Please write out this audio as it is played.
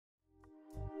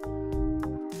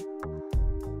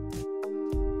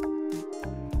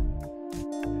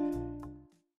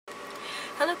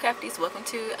crafties, welcome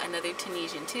to another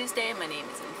Tunisian Tuesday. My name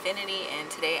is Infiniti and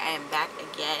today I am back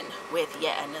again with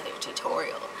yet another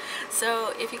tutorial.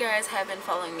 So if you guys have been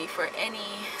following me for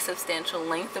any substantial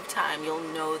length of time, you'll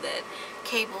know that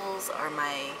cables are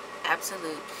my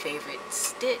absolute favorite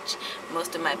stitch.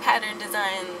 Most of my pattern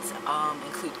designs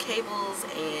include cables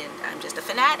and I'm just a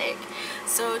fanatic.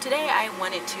 So today I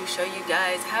wanted to show you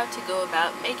guys how to go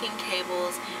about making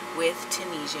cables with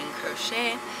Tunisian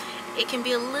crochet. It can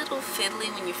be a little fiddly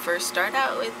when you first start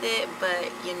out with it, but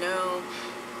you know,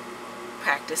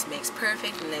 practice makes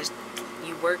perfect, and as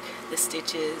you work the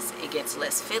stitches it gets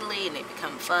less fiddly and they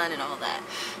become fun and all that.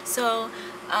 So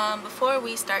before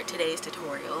we start today's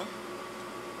tutorial,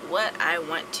 what I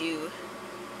want to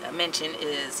mention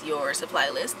is your supply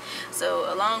list.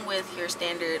 So along with your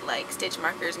standard like stitch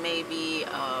markers, maybe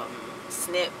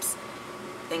snips,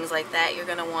 things like that, you're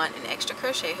going to want an extra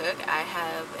crochet hook. I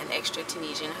have an extra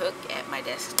Tunisian hook at my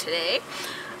desk today.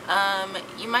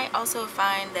 You might also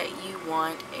find that you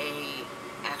want a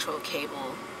actual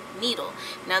cable needle.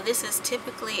 Now this is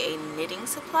typically a knitting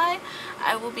supply.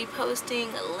 I will be posting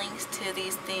links to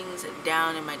these things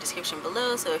down in my description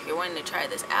below, so if you're wanting to try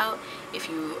this out, if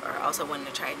you are also wanting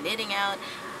to try knitting out,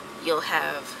 you'll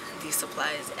have these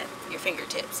supplies at your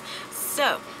fingertips.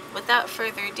 So without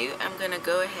further ado, I'm gonna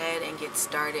go ahead and get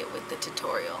started with the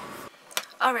tutorial.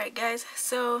 Alright guys,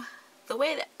 so the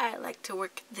way that I like to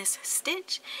work this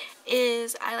stitch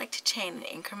is I like to chain in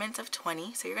increments of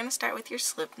 20. So you're going to start with your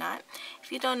slip knot.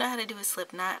 If you don't know how to do a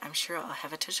slip knot, I'm sure I'll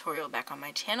have a tutorial back on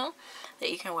my channel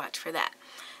that you can watch for that.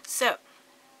 So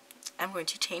I'm going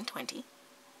to chain 20.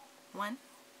 1,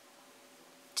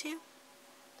 2,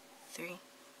 3,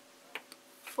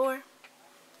 4,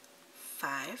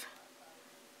 5,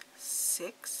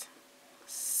 6,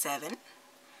 7,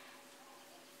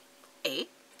 8,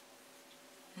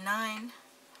 9,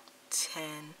 10,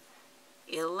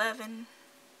 11,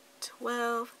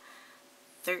 12,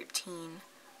 13,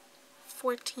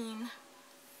 14,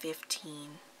 15,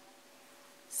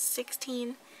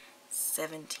 16,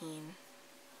 17,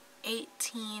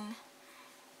 18,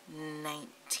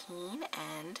 19,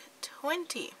 and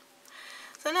 20.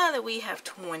 So now that we have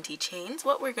 20 chains,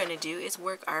 what we're going to do is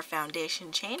work our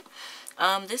foundation chain.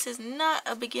 This is not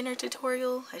a beginner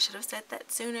tutorial. I should have said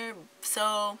that sooner.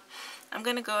 So I'm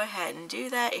going to go ahead and do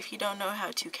that. If you don't know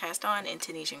how to cast on in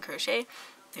Tunisian crochet,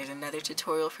 there's another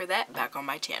tutorial for that back on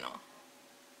my channel.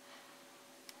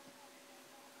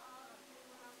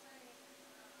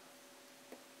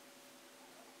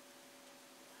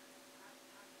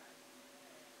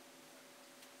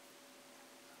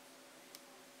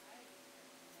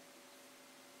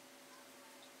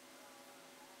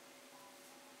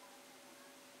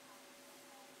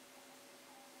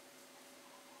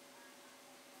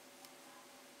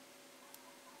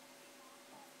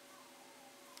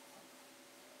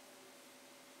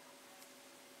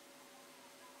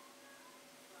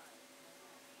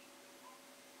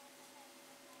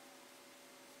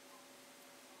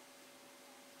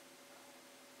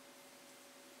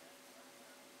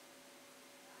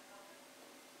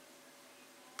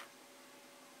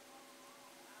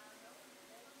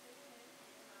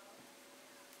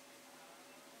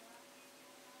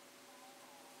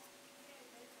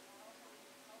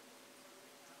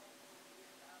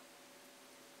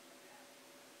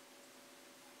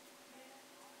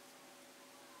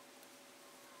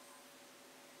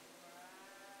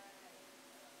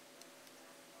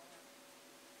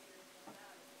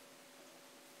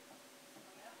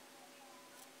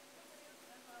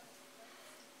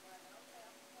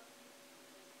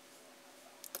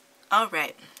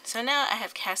 Alright, so now I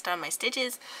have cast on my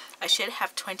stitches. I should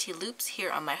have 20 loops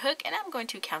here on my hook, and I'm going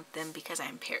to count them because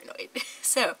I'm paranoid.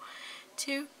 So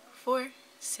 2, 4,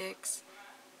 6,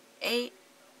 8,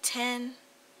 10,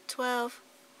 12,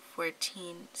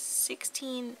 14,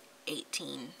 16,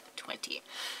 18, 20.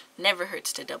 Never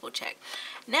hurts to double check.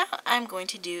 Now I'm going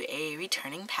to do a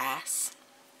returning pass.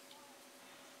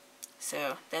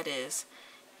 So that is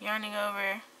yarning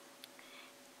over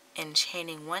and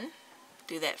chaining 1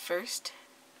 through that first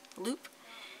loop,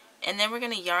 and then we're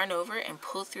going to yarn over and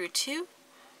pull through 2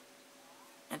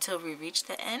 until we reach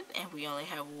the end and we only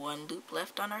have 1 loop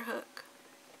left on our hook.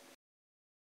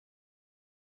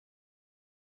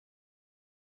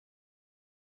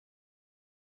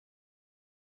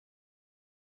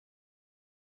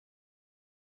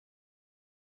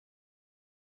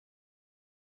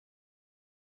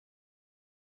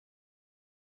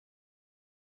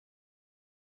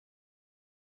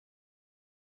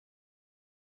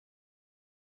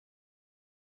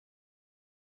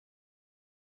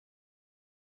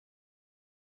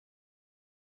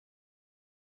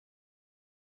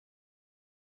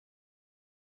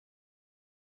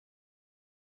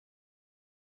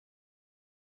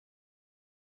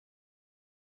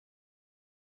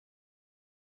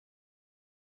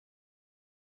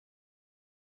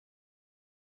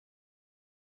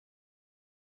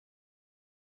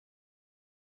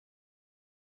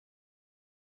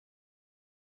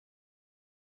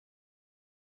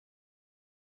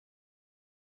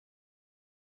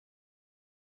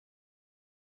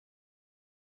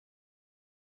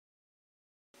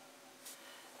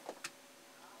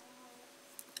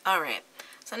 Alright,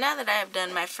 so now that I have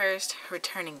done my first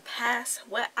returning pass,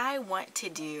 what I want to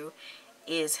do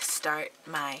is start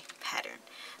my pattern.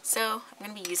 So I'm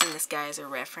going to be using this guy as a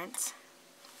reference.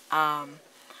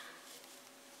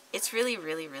 It's really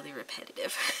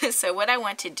repetitive. So what I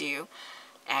want to do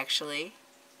actually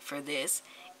for this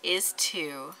is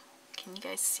to, can you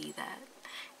guys see that?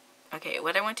 Okay,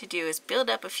 what I want to do is build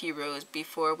up a few rows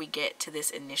before we get to this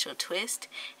initial twist,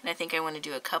 and I think I want to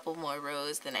do a couple more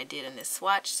rows than I did in this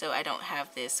swatch so I don't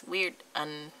have this weird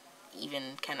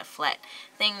uneven kind of flat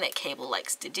thing that Cable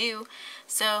likes to do.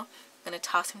 So I'm going to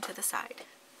toss him to the side,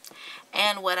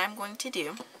 and what I'm going to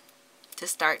do to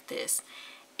start this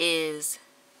is,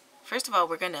 first of all,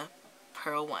 we're going to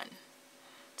purl one.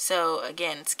 So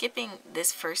again, skipping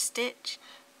this first stitch,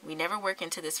 we never work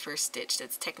into this first stitch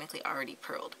that's technically already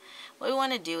purled. What we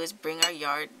want to do is bring our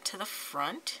yarn to the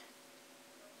front.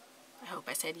 I hope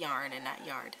I said yarn and not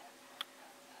yard.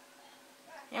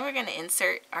 And we're going to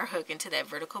insert our hook into that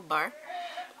vertical bar,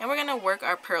 and we're going to work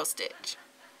our purl stitch.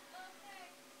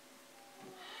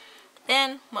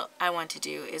 Then what I want to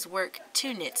do is work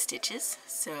 2 knit stitches.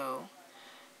 So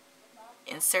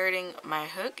inserting my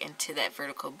hook into that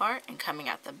vertical bar and coming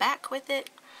out the back with it,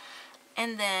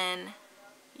 and then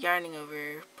yarning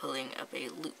over, pulling up a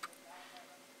loop.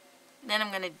 Then I'm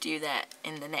going to do that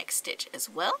in the next stitch as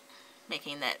well,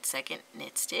 making that second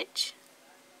knit stitch.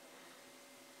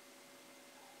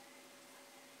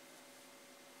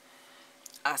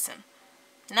 Awesome.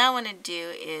 Now what I want to do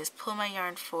is pull my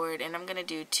yarn forward, and I'm going to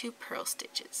do 2 purl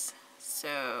stitches.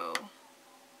 So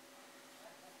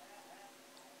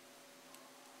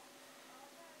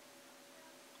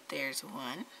there's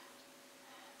one.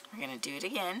 We're going to do it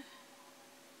again.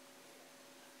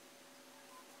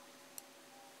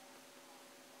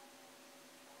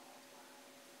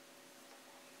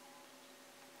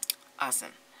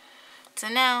 Awesome. So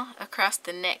now across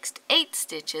the next 8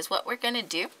 stitches, what we're going to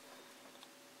do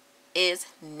is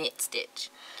knit stitch.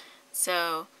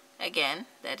 So again,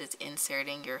 that is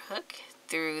inserting your hook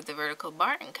through the vertical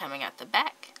bar and coming out the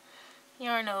back,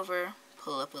 yarn over,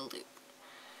 pull up a loop.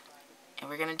 And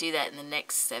we're going to do that in the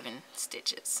next 7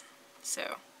 stitches.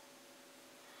 So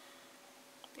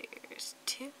there's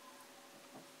 2,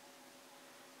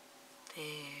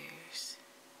 there's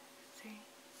 3.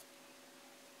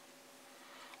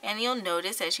 And you'll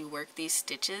notice as you work these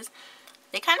stitches,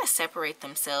 they kind of separate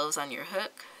themselves on your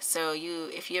hook. So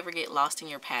if you ever get lost in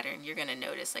your pattern, you're going to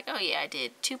notice like, oh yeah, I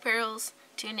did 2 purls,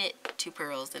 2 knit, 2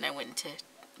 purls, then I went into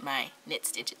my knit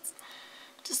stitches.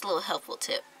 Just a little helpful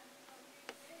tip.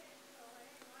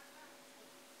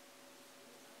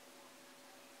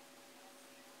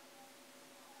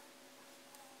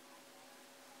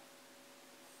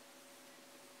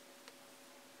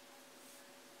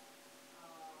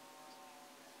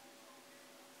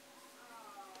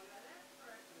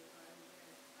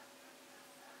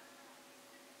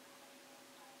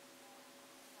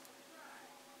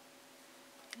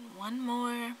 One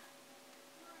more.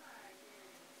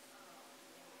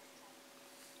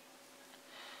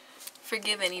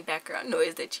 Forgive any background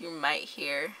noise that you might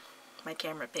hear. My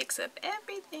camera picks up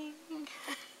everything.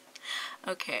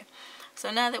 Okay,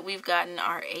 so now that we've gotten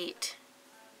our 8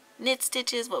 knit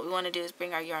stitches, what we want to do is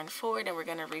bring our yarn forward, and we're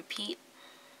going to repeat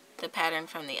the pattern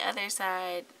from the other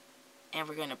side, and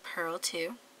we're going to purl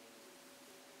 2.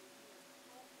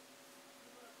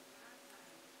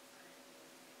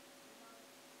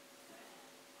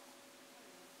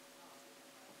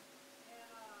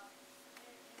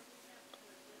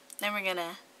 Then we're going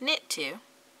to knit 2.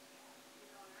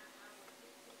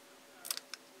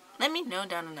 Let me know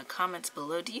down in the comments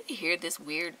below, do you hear this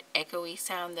weird echoey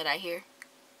sound that I hear?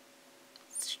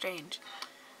 It's strange.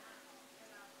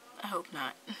 I hope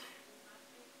not.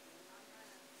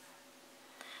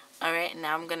 Alright,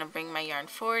 now I'm going to bring my yarn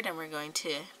forward, and we're going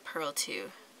to purl 2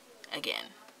 again.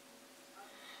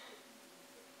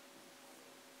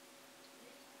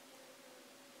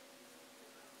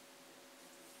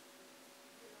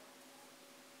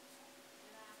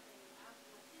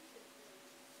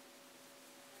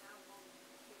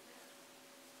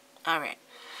 Alright,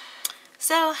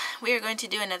 so we are going to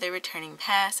do another returning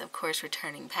pass. Of course,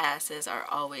 returning passes are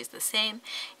always the same.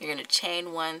 You're going to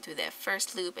chain 1 through that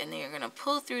first loop, and then you're going to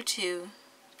pull through 2,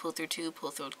 pull through 2,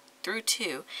 pull through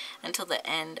 2 until the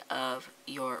end of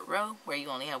your row where you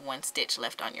only have 1 stitch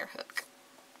left on your hook.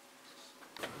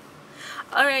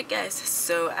 Alright guys,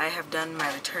 so I have done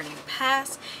my returning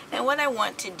pass, and what I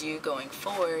want to do going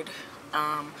forward,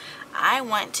 I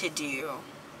want to do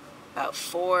about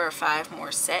 4 or 5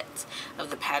 more sets of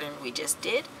the pattern we just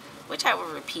did, which I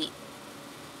will repeat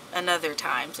another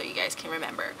time so you guys can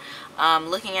remember.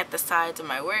 Looking at the sides of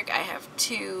my work, I have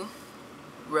 2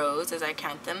 rows as I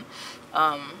count them.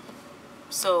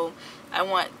 So I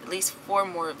want at least 4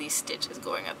 more of these stitches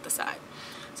going up the side.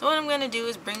 So what I'm going to do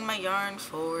is bring my yarn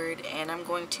forward, and I'm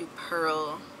going to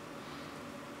purl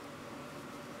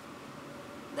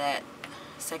that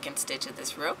second stitch of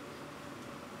this row.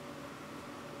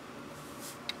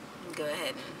 Go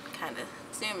ahead and kind of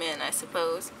zoom in, I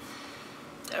suppose.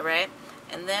 Alright,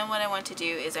 and then what I want to do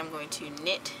is I'm going to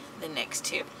knit the next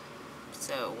 2.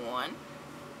 So 1,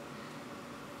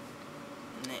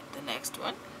 knit the next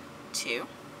one, 2.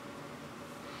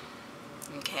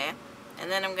 Okay,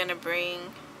 and then I'm going to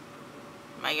bring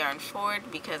my yarn forward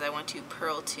because I want to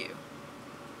purl 2.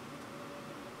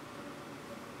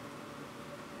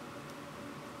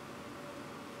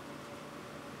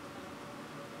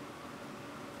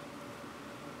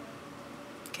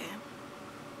 Okay.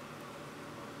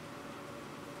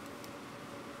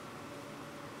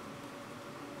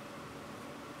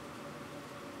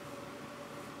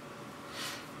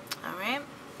 Alright,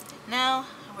 now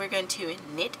we're going to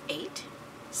knit 8.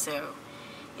 So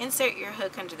insert your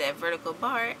hook under that vertical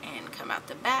bar and come out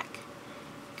the back.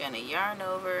 Gonna yarn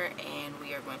over, and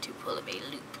we are going to pull up a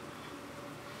loop.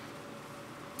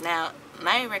 Now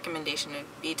my recommendation would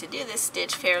be to do this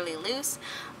stitch fairly loose.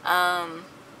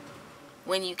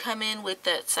 When you come in with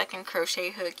that second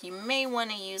crochet hook, you may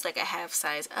want to use like a half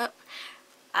size up.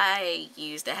 I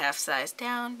used a half size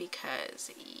down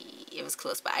because it was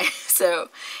close by. So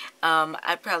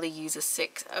I'd probably use a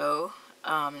 6/0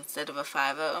 instead of a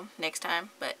 5/0 next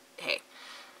time. But hey,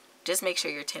 just make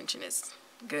sure your tension is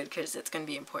good because it's going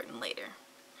to be important later.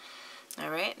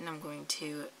 Alright, and I'm going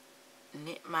to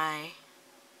knit my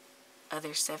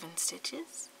other 7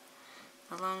 stitches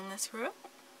along this row.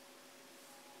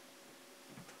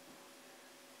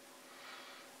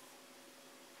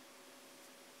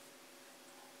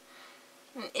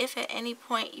 And if at any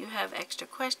point you have extra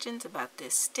questions about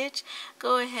this stitch,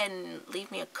 go ahead and leave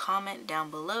me a comment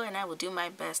down below and I will do my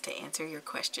best to answer your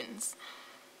questions.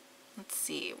 Let's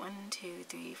see, 1, 2,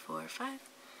 3, 4, 5,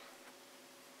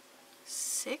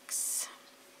 6,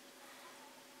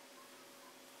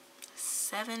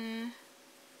 7,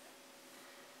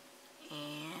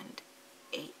 and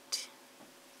 8.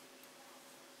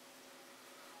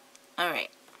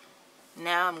 Alright,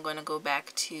 now I'm going to go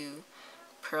back to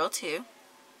purl 2.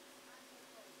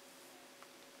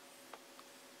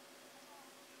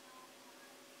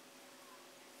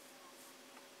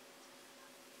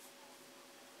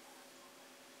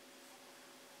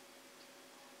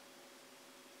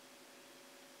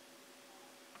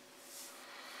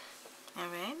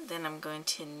 Alright, then I'm going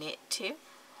to knit 2.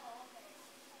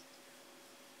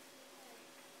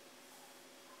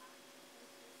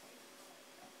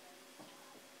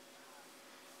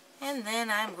 And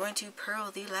then I'm going to purl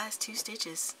the last 2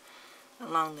 stitches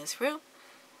along this row.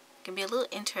 It can be a little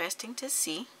interesting to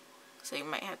see, so you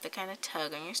might have to kind of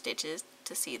tug on your stitches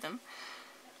to see them.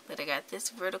 But I got this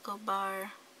vertical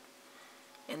bar,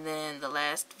 and then the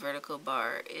last vertical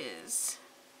bar is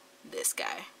this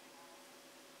guy.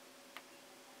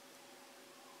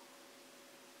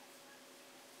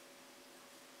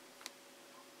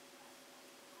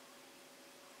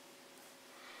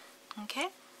 Okay,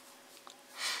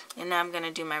 and now I'm going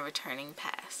to do my returning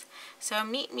pass. So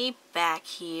meet me back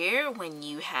here when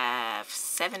you have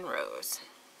 7 rows.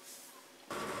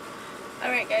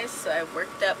 Alright guys, so I've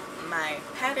worked up my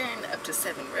pattern up to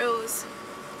 7 rows.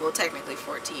 Well, technically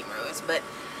 14 rows, but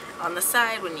on the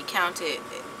side when you count it,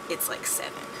 it's like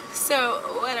 7. So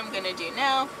what I'm going to do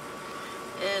now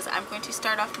is I'm going to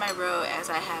start off my row as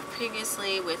I have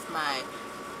previously with my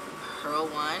purl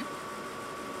 1.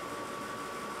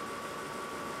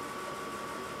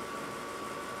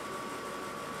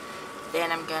 Then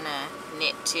I'm gonna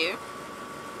knit 2.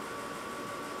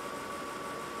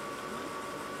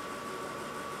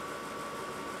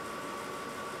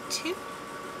 2.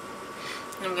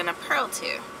 And I'm gonna purl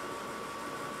 2.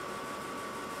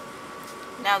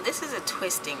 Now this is a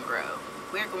twisting row.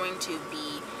 We're going to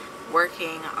be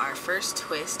working our first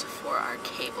twist for our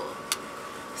cable.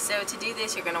 So to do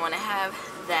this, you're gonna want to have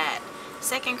that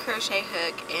second crochet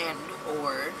hook and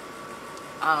or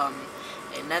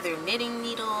another knitting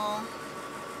needle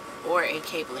or a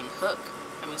cabling hook.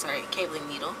 Cabling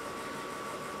needle.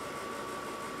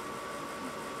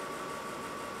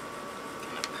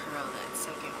 Gonna purl that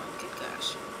second one. Good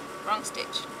gosh. Wrong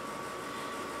stitch.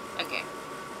 Okay.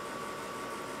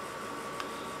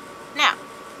 Now,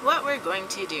 what we're going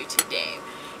to do today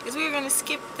is we're going to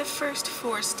skip the first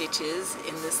 4 stitches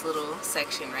in this little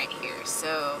section right here.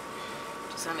 So,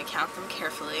 just want to count them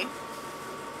carefully.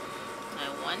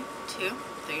 1, 2,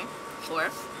 3,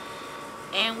 4.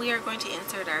 And we are going to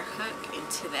insert our hook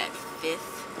into that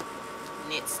 5th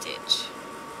knit stitch.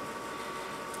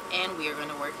 And we are going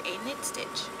to work a knit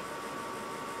stitch.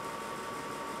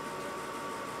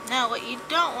 Now what you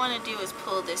don't want to do is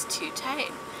pull this too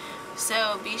tight.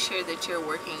 So be sure that you're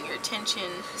working your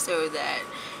tension so that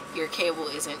your cable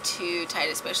isn't too tight,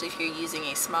 especially if you're using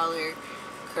a smaller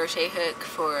crochet hook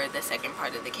for the second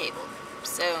part of the cable.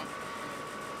 So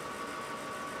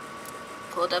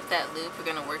pulled up that loop, we're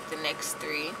going to work the next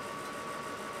 3.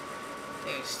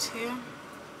 There's 2,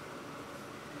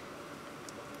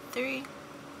 3,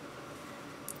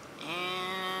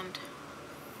 and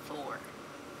 4.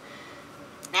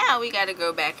 Now we got to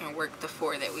go back and work the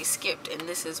 4 that we skipped, and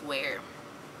this is where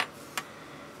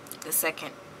the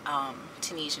second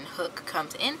Tunisian hook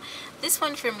comes in. This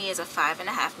one for me is a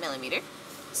 5.5 millimeter.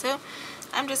 So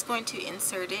I'm just going to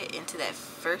insert it into that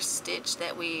first stitch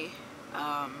that we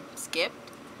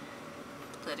skipped.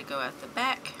 Let it go out the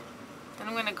back. Then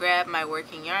I'm going to grab my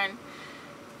working yarn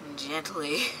and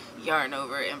gently yarn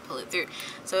over and pull it through.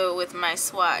 So with my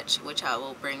swatch, which I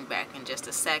will bring back in just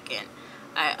a second,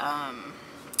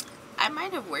 I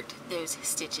might have worked those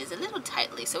stitches a little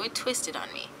tightly, so it twisted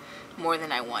on me more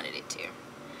than I wanted it to.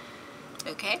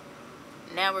 Okay,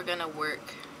 now we're going to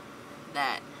work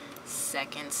that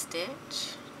second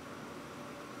stitch,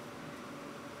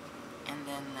 and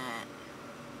then that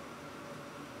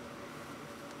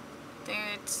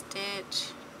third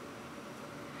stitch,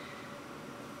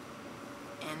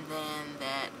 and then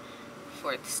that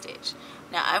 4th stitch.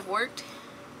 Now I've worked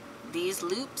these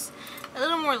loops a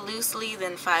little more loosely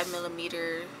than 5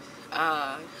 millimeter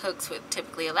hooks would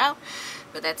typically allow,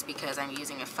 but that's because I'm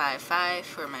using a 5/5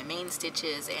 for my main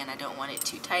stitches and I don't want it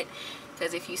too tight.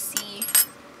 Because if you see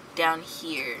down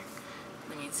here,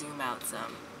 let me zoom out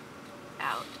some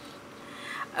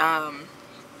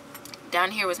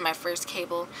down here was my first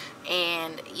cable,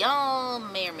 and y'all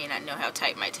may or may not know how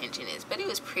tight my tension is, but it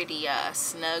was pretty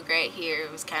snug right here.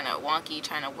 It was kind of wonky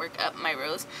trying to work up my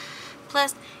rows.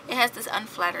 Plus it has this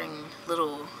unflattering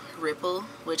little ripple,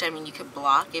 which I mean you could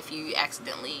block if you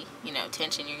accidentally, you know,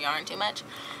 tension your yarn too much.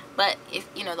 But if,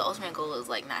 you know, the ultimate goal is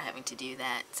like not having to do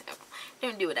that, so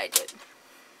don't do what I did.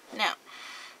 Now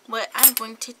what I'm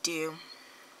going to do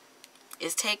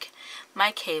is take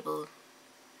my cable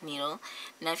needle.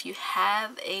 Now if you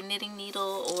have a knitting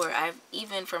needle, or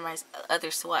even for my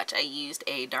other swatch I used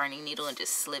a darning needle and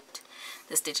just slipped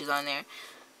the stitches on there.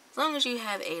 As long as you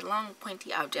have a long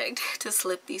pointy object to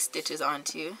slip these stitches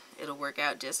onto, it'll work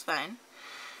out just fine.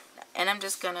 And I'm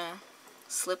just gonna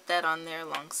slip that on there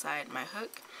alongside my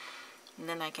hook, and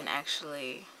then I can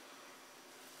actually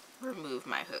remove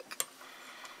my hook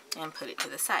and put it to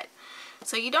the side.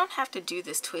 So you don't have to do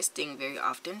this twisting very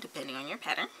often depending on your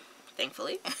pattern,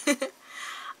 thankfully.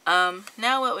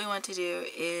 Now what we want to do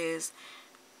is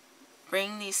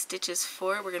bring these stitches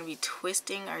forward. We're going to be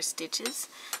twisting our stitches.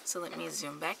 So let me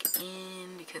zoom back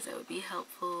in because that would be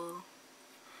helpful.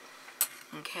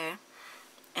 Okay.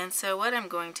 And so what I'm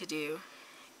going to do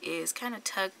is kind of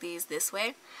tug these this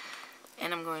way,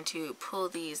 and I'm going to pull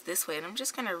these this way, and I'm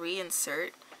just going to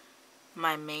reinsert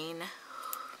my main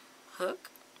hook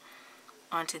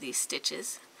onto these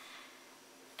stitches,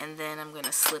 and then I'm going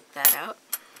to slip that out.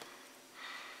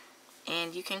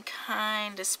 And you can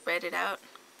kind of spread it out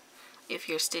if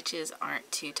your stitches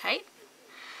aren't too tight.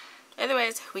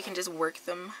 Otherwise, we can just work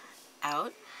them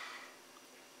out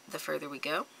the further we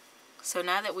go. So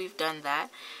now that we've done that,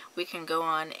 we can go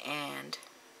on and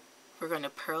we're going to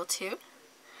purl 2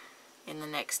 in the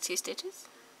next 2 stitches.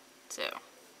 So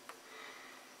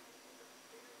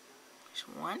there's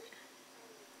 1,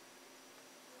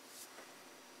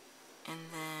 and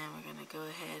then we're going to go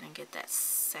ahead and get that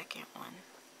second one.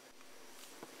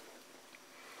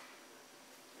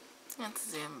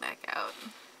 Let's zoom back out.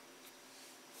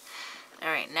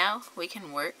 Alright, now we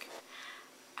can work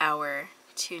our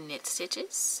 2 knit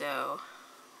stitches. So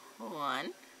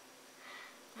 1,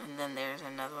 and then there's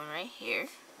another one right here.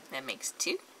 That makes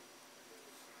 2.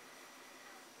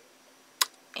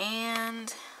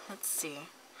 And let's see.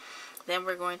 Then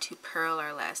we're going to purl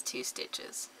our last 2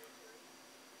 stitches.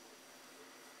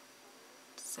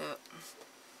 So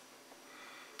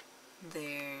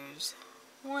there's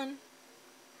 1.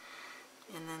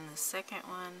 And then the second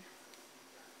one,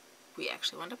 we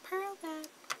actually want to purl that.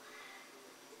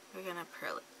 We're going to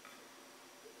purl it.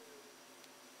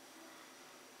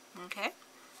 Okay,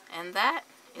 and that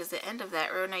is the end of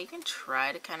that row. Now you can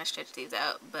try to kind of stretch these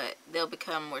out, but they'll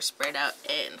become more spread out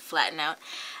and flatten out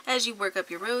as you work up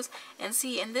your rows. And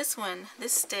see, in this one,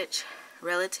 this stitch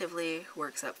relatively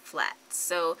works up flat.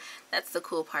 So that's the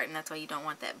cool part, and that's why you don't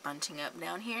want that bunching up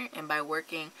down here. And by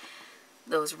working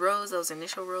those rows, those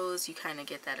initial rows, you kind of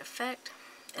get that effect.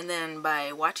 And then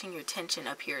by watching your tension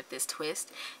up here at this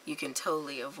twist, you can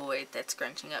totally avoid that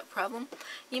scrunching up problem.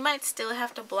 You might still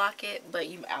have to block it, but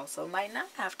you also might not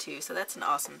have to. So that's an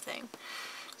awesome thing.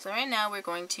 So right now we're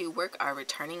going to work our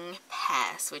returning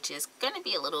pass, which is going to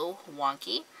be a little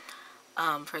wonky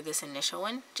for this initial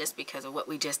one, just because of what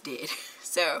we just did.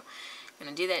 So I'm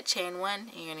going to do that chain 1, and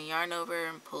you're going to yarn over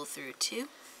and pull through 2.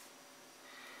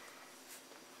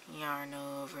 Yarn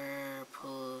over,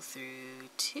 pull through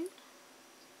 2.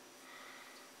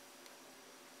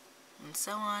 And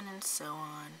so on and so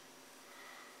on.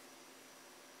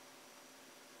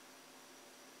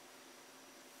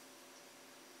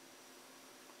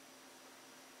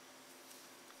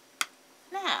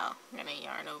 Now, I'm going to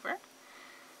yarn over and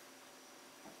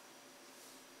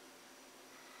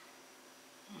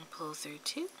pull through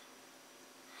 2.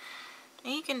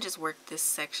 And you can just work this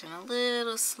section a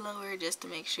little slower just to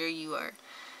make sure you are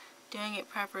doing it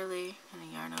properly. I'm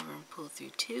going to yarn over and pull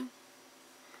through 2.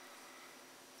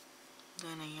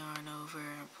 I'm going to yarn over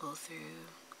and pull through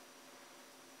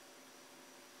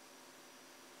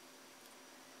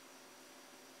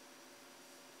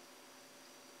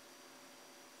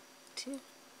 2.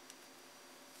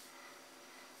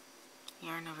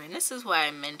 Yarn over, and this is why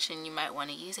I mentioned you might want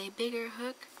to use a bigger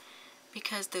hook,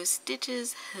 because those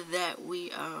stitches that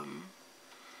we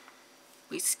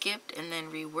skipped and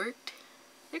then reworked,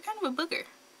 they're kind of a booger.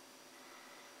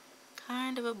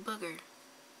 Kind of a booger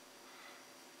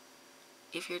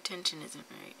if your tension isn't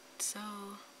right. So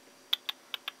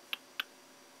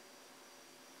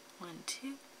 1,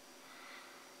 2.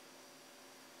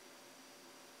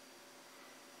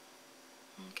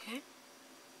 Okay.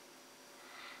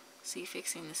 See,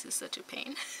 fixing this is such a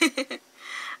pain.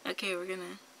 Okay, we're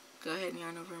gonna go ahead and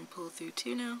yarn over and pull through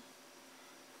 2 now.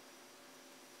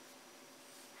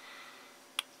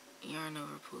 Yarn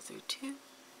over, pull through 2.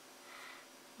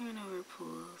 Yarn over,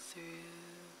 pull through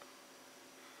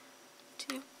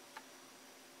 2.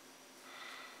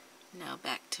 Now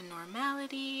back to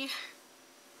normality.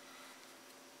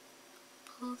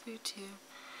 Pull through 2.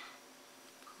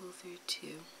 Pull through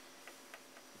 2.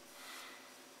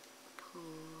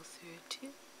 Pull through 2.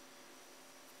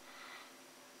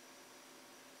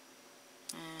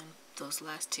 And those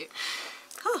last 2.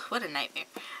 Oh, what a nightmare.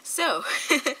 So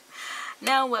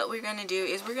now what we're going to do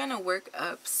is we're going to work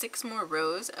up 6 more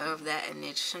rows of that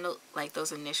initial, like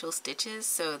those initial stitches.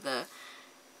 So the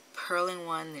purling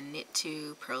 1, then knit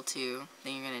 2, purl 2,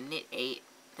 then you're going to knit 8,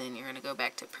 then you're going to go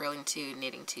back to purling 2,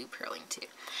 knitting 2, purling 2.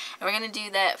 And we're going to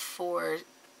do that for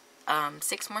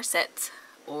 6 more sets,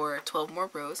 or 12 more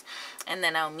rows, and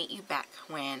then I'll meet you back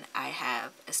when I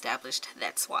have established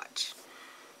that swatch.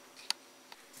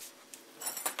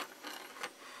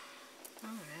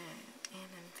 Alright, and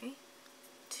in 3,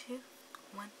 2,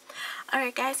 1.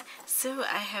 Alright guys, so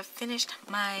I have finished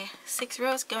my 6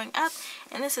 rows going up,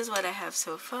 and this is what I have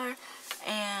so far.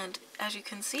 And as you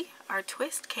can see, our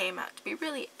twist came out to be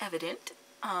really evident.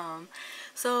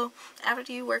 So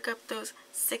after you work up those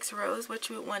 6 rows, what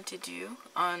you would want to do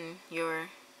on your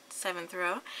 7th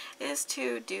row is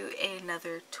to do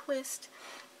another twist,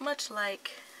 much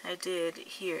like I did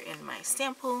here in my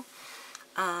sample.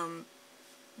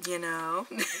 You know,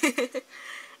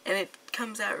 and it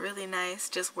comes out really nice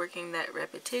just working that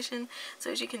repetition.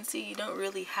 So as you can see, you don't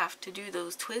really have to do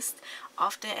those twists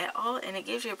often at all, and it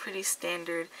gives you a pretty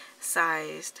standard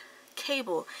sized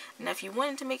cable. Now if you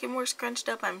wanted to make it more scrunched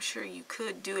up, I'm sure you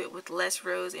could do it with less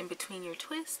rows in between your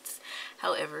twists.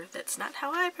 However, that's not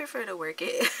how I prefer to work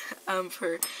it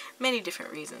for many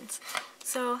different reasons.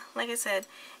 So like I said,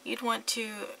 you'd want to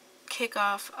kick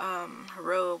off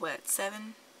row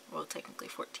 7, well technically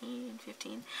 14,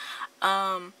 15,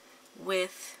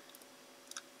 with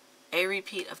a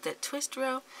repeat of that twist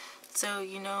row. So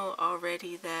you know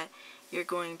already that you're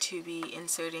going to be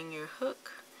inserting your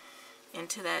hook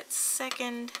into that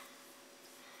second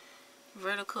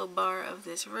vertical bar of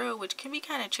this row, which can be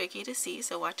kind of tricky to see,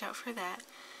 so watch out for that.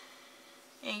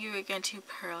 And you are going to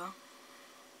purl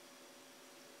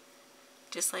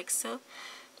just like so.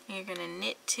 And you're going to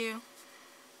knit 2,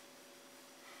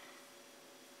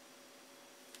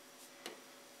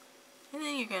 and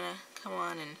then you're going to come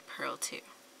on and purl 2.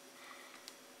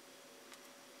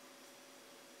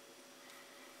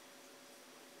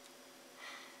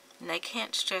 And I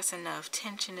can't stress enough,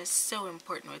 tension is so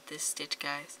important with this stitch,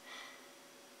 guys.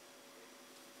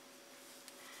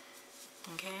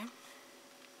 Okay?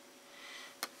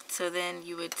 So then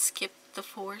you would skip the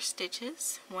 4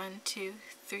 stitches, 1, 2,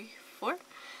 3, 4,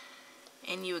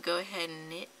 and you would go ahead and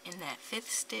knit in that 5th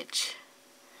stitch,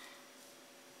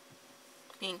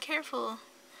 being careful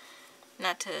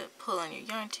not to pull on your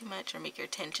yarn too much or make your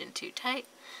tension too tight.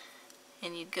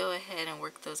 And you'd go ahead and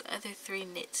work those other 3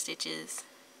 knit stitches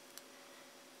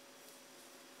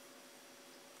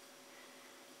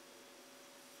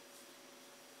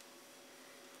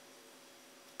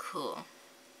cool.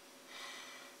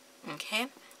 Okay,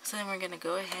 so then we're going to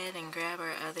go ahead and grab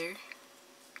our other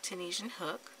Tunisian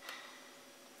hook,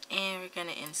 and we're going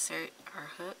to insert our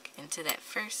hook into that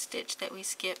first stitch that we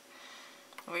skipped.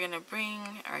 We're going to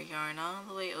bring our yarn all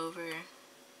the way over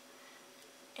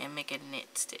and make a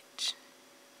knit stitch.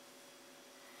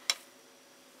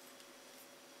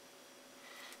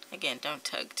 Again, don't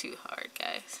tug too hard,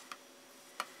 guys.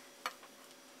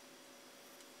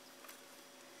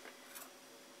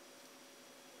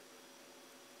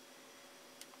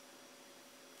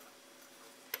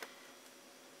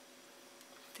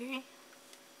 Three.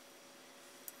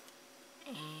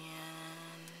 And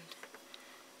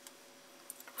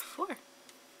 4.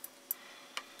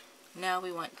 Now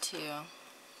we want to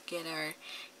get our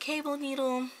cable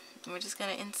needle, and we're just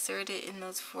going to insert it in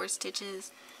those 4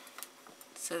 stitches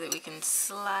so that we can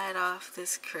slide off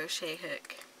this crochet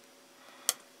hook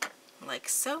like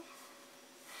so.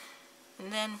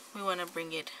 And then we want to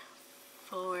bring it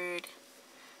forward.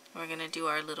 We're going to do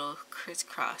our little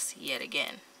crisscross yet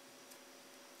again.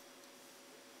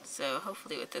 So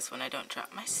hopefully with this one I don't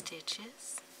drop my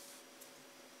stitches.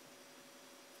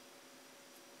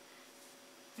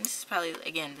 And this is probably,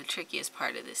 again, the trickiest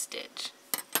part of this stitch.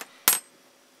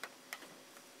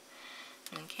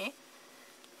 Okay.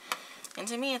 And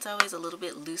to me it's always a little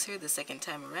bit looser the second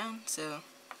time around, so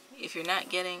if you're not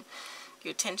getting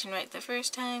your tension right the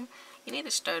first time, you need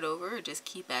to start over or just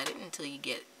keep at it until you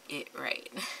get it right.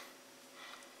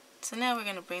 So now we're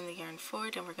going to bring the yarn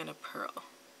forward and we're going to purl.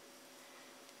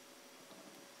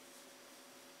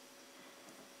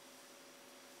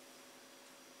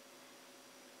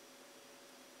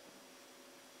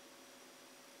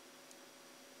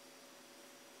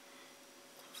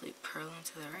 Hopefully purl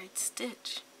into the right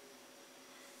stitch.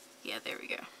 Yeah, there we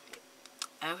go.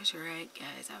 I was right,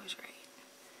 guys, I was right.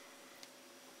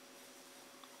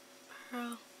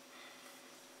 Purl,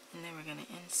 and then we're going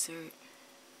to insert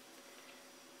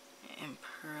and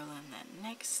purl in that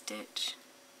next stitch.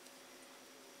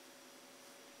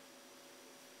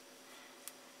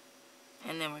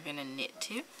 And then we're going to knit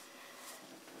 2.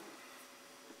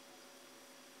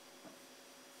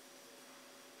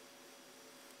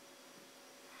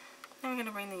 Then we're going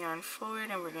to bring the yarn forward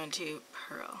and we're going to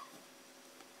purl.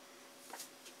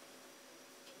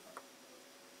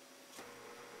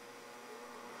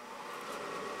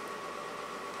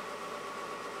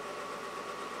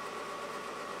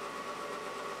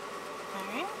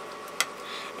 Alright,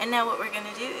 and now what we're going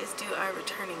to do is do our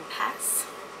returning pass,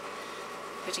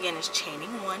 which again is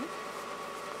chaining 1.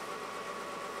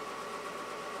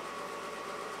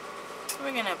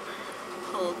 We're going to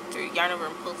pull through, yarn over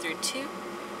and pull through 2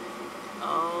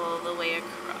 all the way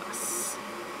across.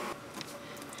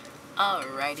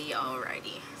 Alrighty,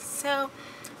 alrighty. So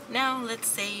now let's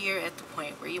say you're at the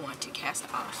point where you want to cast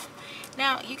off.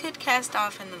 Now you could cast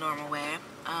off in the normal way.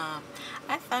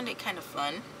 I found it kind of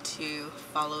fun to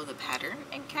follow the pattern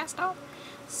and cast off.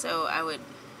 So I would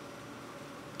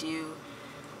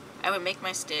make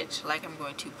my stitch like I'm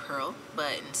going to purl,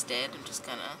 but instead I'm just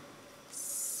gonna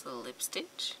slip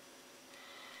stitch.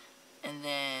 And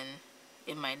then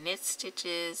in my knit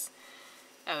stitches,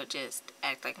 I would just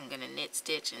act like I'm gonna knit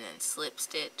stitch and then slip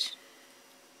stitch.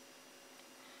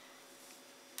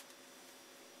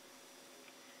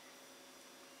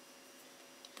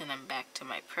 Then I'm back to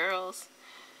my purls.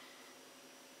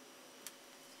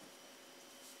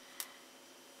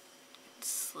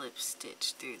 Slip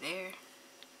stitch through there.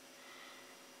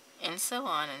 And so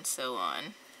on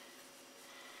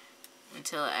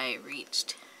until I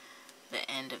reached the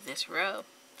end of this row.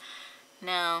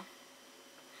 Now,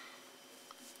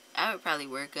 I would probably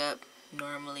work up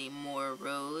normally more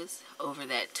rows over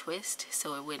that twist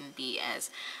so it wouldn't be as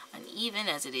uneven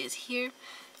as it is here.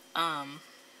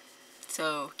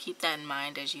 So keep that in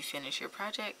mind as you finish your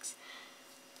projects.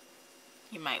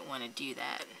 You might want to do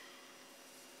that.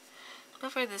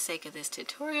 But for the sake of this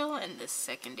tutorial and this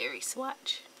secondary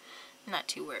swatch, I'm not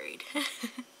too worried.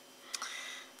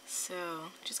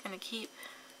 So just going to keep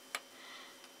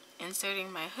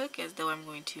inserting my hook as though I'm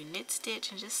going to knit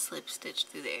stitch and just slip stitch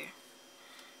through there.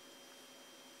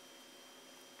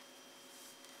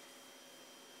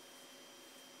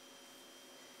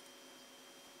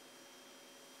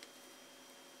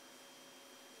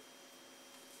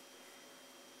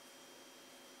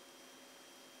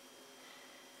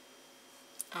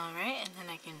 Alright, and then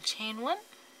I can chain one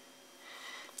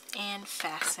and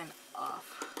fasten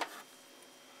off.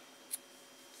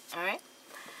 Alright,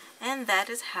 and that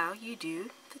is how you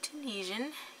do the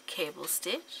Tunisian cable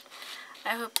stitch.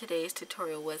 I hope today's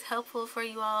tutorial was helpful for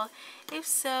you all. If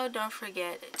so, don't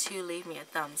forget to leave me a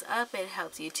thumbs up. It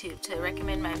helps YouTube to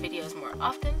recommend my videos more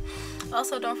often.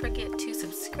 Also, don't forget to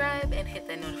subscribe and hit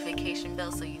that notification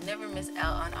bell so you never miss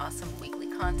out on awesome weekly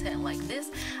content like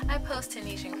this. I post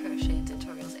Tunisian crochet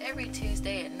tutorials every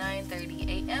Tuesday at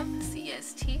 9:30 a.m.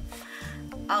 CST.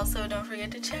 Also, don't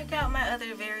forget to check out my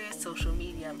other various social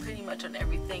media. I'm pretty much on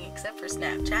everything except for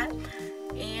Snapchat.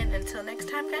 And until next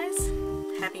time, guys,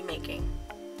 happy making.